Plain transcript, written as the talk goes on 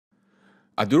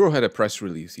Aduro had a press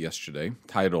release yesterday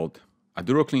titled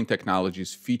Aduro Clean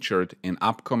Technologies featured in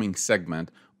upcoming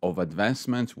segment of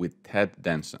Advancements with Ted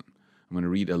Danson. I'm going to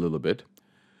read a little bit.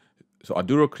 So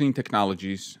Aduro Clean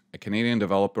Technologies, a Canadian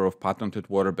developer of patented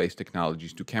water-based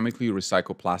technologies to chemically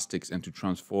recycle plastics and to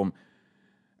transform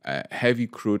heavy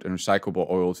crude and recyclable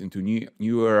oils into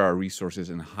newer resources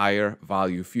and higher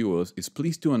value fuels, is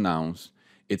pleased to announce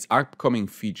its upcoming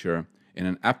feature in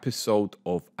an episode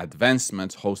of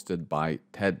Advancements hosted by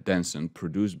Ted Danson,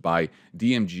 produced by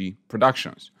DMG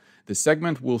Productions. The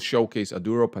segment will showcase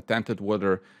Aduro patented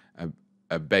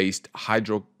water-based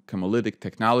hydrochemolytic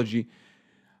technology,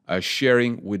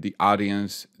 sharing with the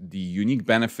audience the unique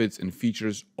benefits and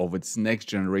features of its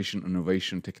next-generation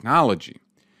innovation technology.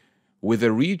 With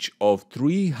a reach of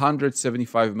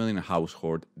 375 million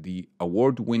households, the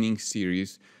award-winning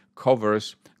series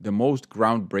covers the most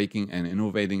groundbreaking and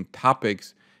innovating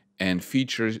topics and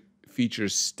features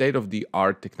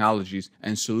state-of-the-art technologies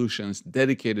and solutions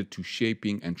dedicated to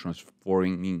shaping and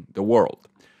transforming the world.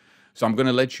 So I'm going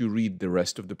to let you read the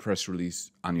rest of the press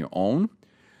release on your own.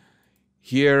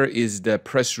 Here is the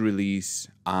press release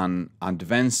on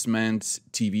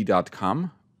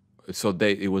advancementstv.com. So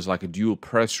it was like a dual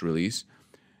press release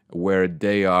where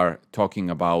they are talking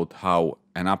about how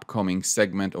an upcoming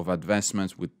segment of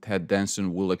Advancements with Ted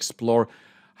Danson will explore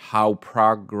how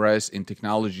progress in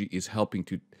technology is helping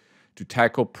to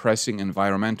tackle pressing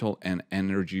environmental and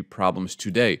energy problems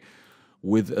today,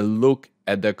 with a look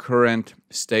at the current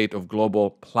state of global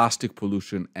plastic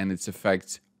pollution and its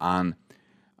effects on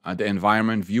the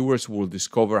environment. Viewers will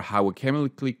discover how a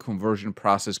chemical conversion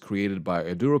process created by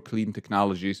Aduro Clean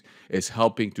Technologies is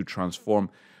helping to transform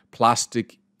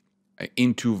plastic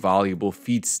into valuable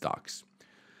feedstocks.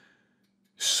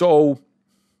 So,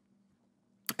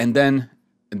 and then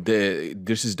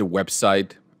this is the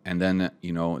website, and then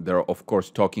they're of course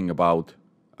talking about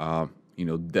what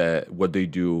they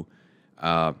do,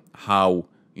 how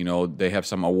they have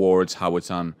some awards, how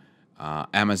it's on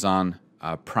Amazon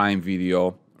Prime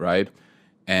Video, right?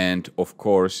 And of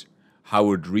course,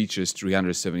 how it reaches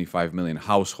 375 million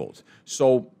households.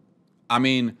 So, I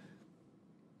mean,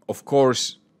 of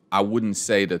course, I wouldn't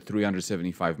say that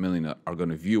 375 million are going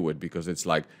to view it, because it's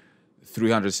like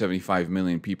 375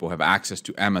 million people have access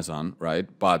to Amazon, right?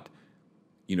 But,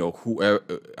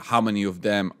 how many of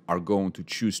them are going to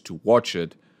choose to watch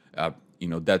it,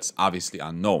 that's obviously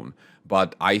unknown.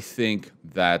 But I think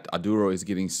that Aduro is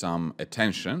getting some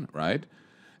attention, right?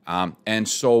 And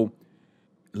so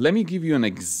let me give you an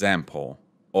example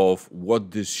of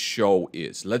what this show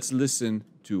is. Let's listen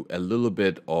to a little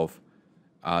bit of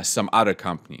some other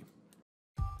company.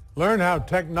 Learn how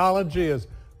technology is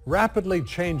rapidly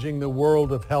changing the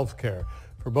world of healthcare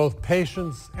for both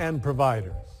patients and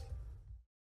providers.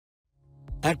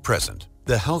 At present,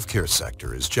 the healthcare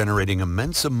sector is generating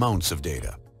immense amounts of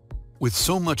data. With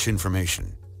so much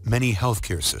information, many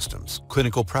healthcare systems,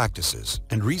 clinical practices,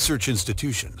 and research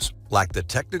institutions lack the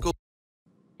technical...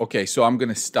 Okay, so I'm going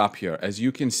to stop here. As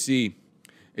you can see,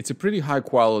 it's a pretty high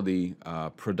quality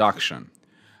production.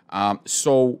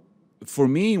 So for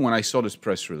me, when I saw this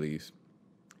press release,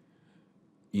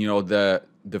 the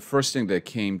first thing that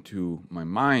came to my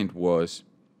mind was,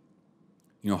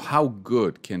 how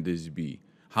good can this be?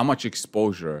 How much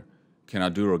exposure can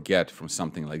Aduro get from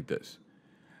something like this?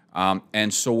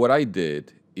 And so what I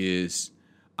did is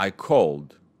I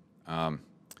called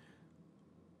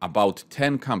about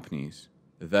 10 companies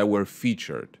that were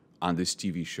featured on this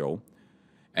TV show,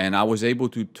 and I was able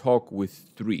to talk with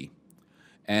 3.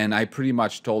 And I pretty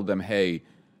much told them, hey,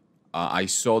 I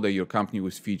saw that your company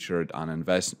was featured on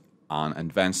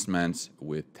Advancements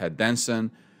with Ted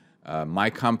Danson. My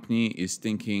company is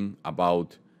thinking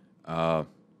about,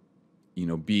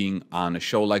 being on a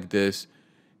show like this,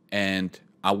 and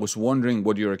I was wondering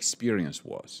what your experience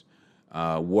was.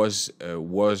 Was it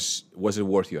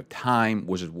worth your time?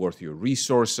 Was it worth your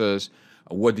resources?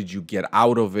 What did you get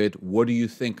out of it? What do you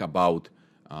think about,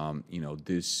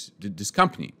 this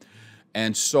company?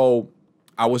 And so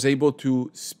I was able to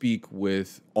speak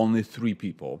with only 3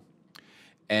 people,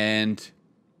 and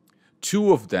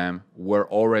 2 of them were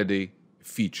already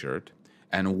featured,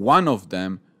 and 1 of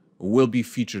them will be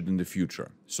featured in the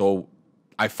future. So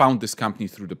I found this company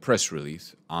through the press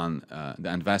release on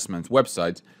the Investment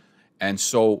website. And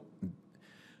so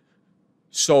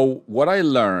what I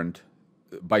learned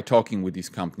by talking with these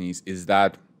companies is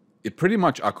that it pretty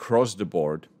much across the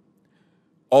board,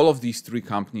 all of these 3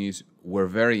 companies were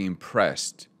very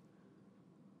impressed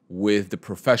with the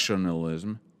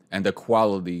professionalism and the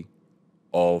quality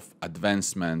of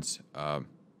Advancements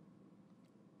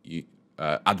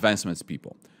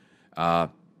people.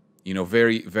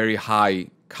 very, very high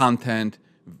content,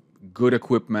 good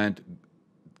equipment,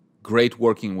 great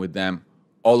working with them.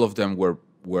 All of them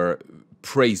were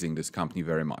praising this company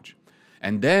very much.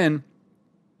 And then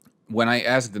when I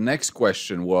asked the next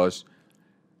question was,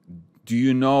 do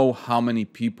you know how many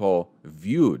people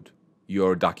viewed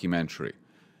your documentary?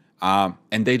 And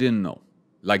they didn't know.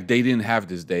 Like, they didn't have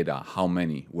this data, how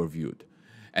many were viewed.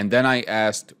 And then I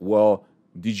asked, well,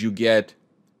 did you get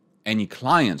any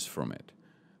clients from it?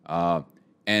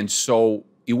 And so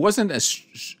it wasn't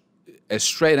a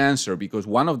straight answer, because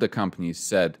one of the companies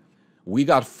said, we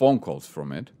got phone calls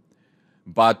from it,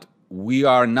 but we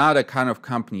are not a kind of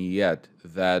company yet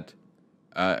that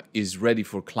is ready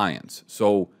for clients.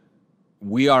 So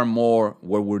we are more,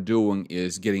 what we're doing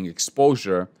is getting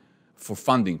exposure for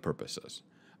funding purposes.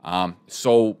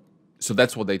 So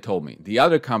that's what they told me. The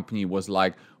other company was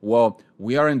like, well,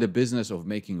 we are in the business of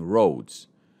making roads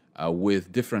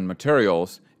with different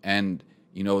materials, and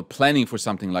planning for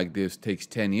something like this takes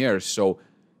 10 years. So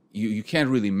you can't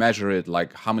really measure it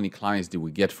like how many clients did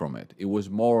we get from it. It was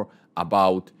more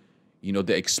about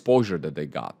the exposure that they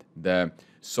got.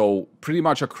 So pretty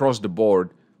much across the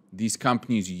board, these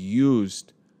companies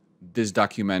used this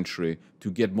documentary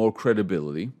to get more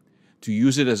credibility, to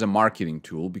use it as a marketing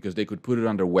tool, because they could put it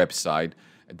on their website,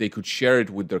 they could share it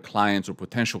with their clients or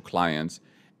potential clients,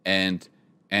 and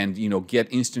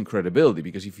get instant credibility.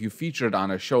 Because if you featured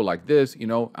on a show like this,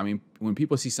 when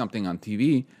people see something on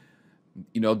TV,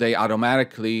 they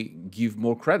automatically give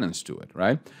more credence to it,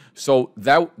 right? So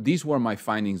these were my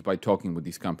findings by talking with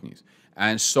these companies.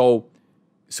 And so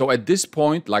at this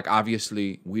point, like,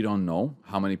 obviously we don't know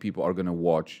how many people are going to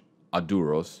watch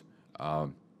Aduro's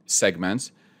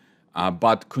segments,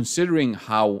 but considering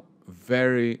how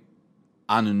very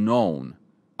unknown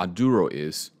Aduro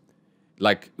is,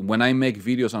 like, when I make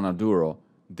videos on Aduro,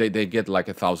 they get like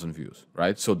 1,000 views,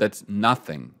 right? So that's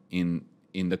nothing in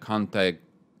the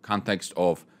context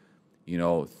of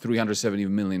 370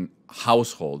 million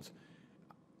households.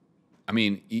 I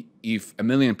mean, if 1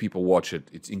 million people watch it,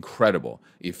 it's incredible.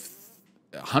 If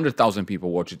 100,000 people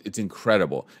watch it, it's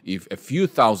incredible. If a few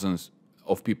thousands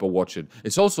of people watch it,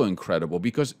 it's also incredible,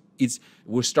 because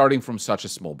we're starting from such a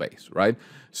small base, right?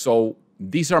 So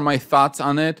these are my thoughts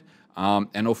on it.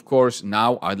 And of course,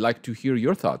 now I'd like to hear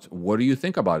your thoughts. What do you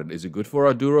think about it? Is it good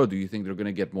for Aduro? Do you think they're going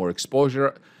to get more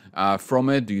exposure from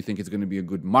it? Do you think it's going to be a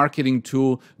good marketing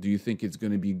tool? Do you think it's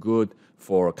going to be good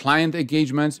for client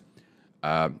engagements?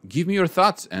 Give me your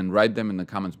thoughts and write them in the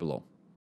comments below.